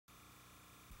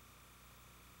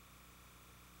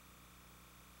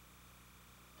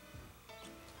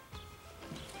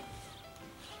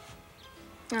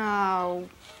Oh,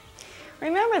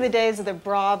 remember the days of the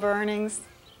bra burnings?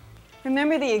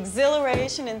 Remember the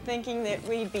exhilaration in thinking that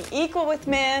we'd be equal with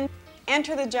men,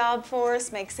 enter the job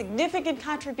force, make significant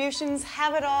contributions,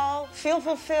 have it all, feel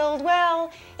fulfilled?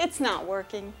 Well, it's not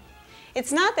working.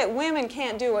 It's not that women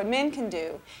can't do what men can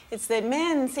do. It's that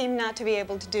men seem not to be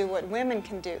able to do what women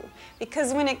can do.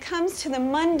 Because when it comes to the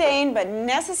mundane but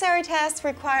necessary tasks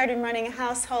required in running a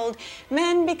household,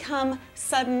 men become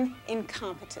sudden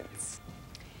incompetents.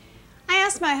 I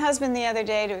asked my husband the other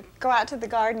day to go out to the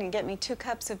garden and get me 2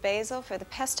 cups of basil for the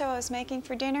pesto I was making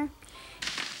for dinner.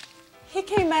 He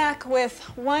came back with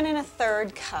 1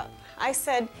 1/3 cup. I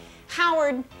said,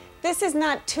 "Howard, this is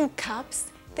not 2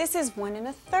 cups. This is 1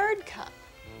 1/3 cup."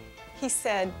 He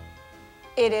said,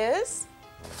 "It is?"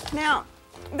 Now,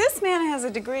 this man has a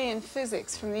degree in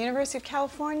physics from the University of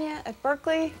California at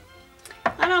Berkeley.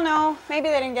 I don't know, maybe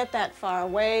they didn't get that far.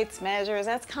 Weights, measures,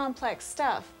 that's complex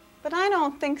stuff. But I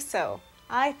don't think so.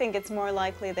 I think it's more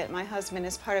likely that my husband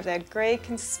is part of that great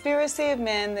conspiracy of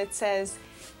men that says,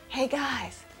 "Hey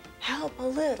guys, help a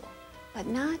little, but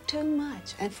not too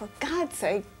much. And for God's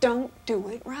sake, don't do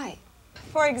it right."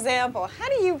 For example, how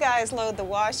do you guys load the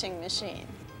washing machine?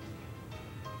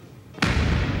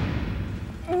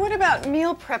 What about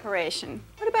meal preparation?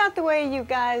 What about the way you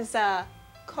guys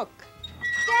cook?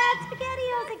 Dad,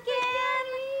 SpaghettiOs again!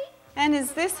 And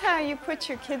is this how you put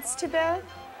your kids to bed?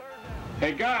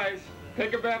 Hey guys,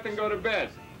 take a bath and go to bed.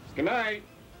 Good night.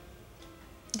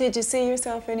 Did you see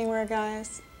yourself anywhere,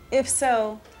 guys? If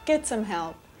so, get some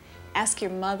help. Ask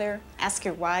your mother, ask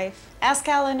your wife, ask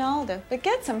Alan-Alda, but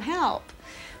get some help.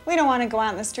 We don't want to go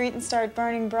out in the street and start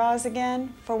burning bras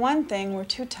again. For one thing, we're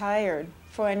too tired.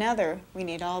 For another, we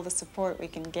need all the support we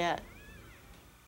can get.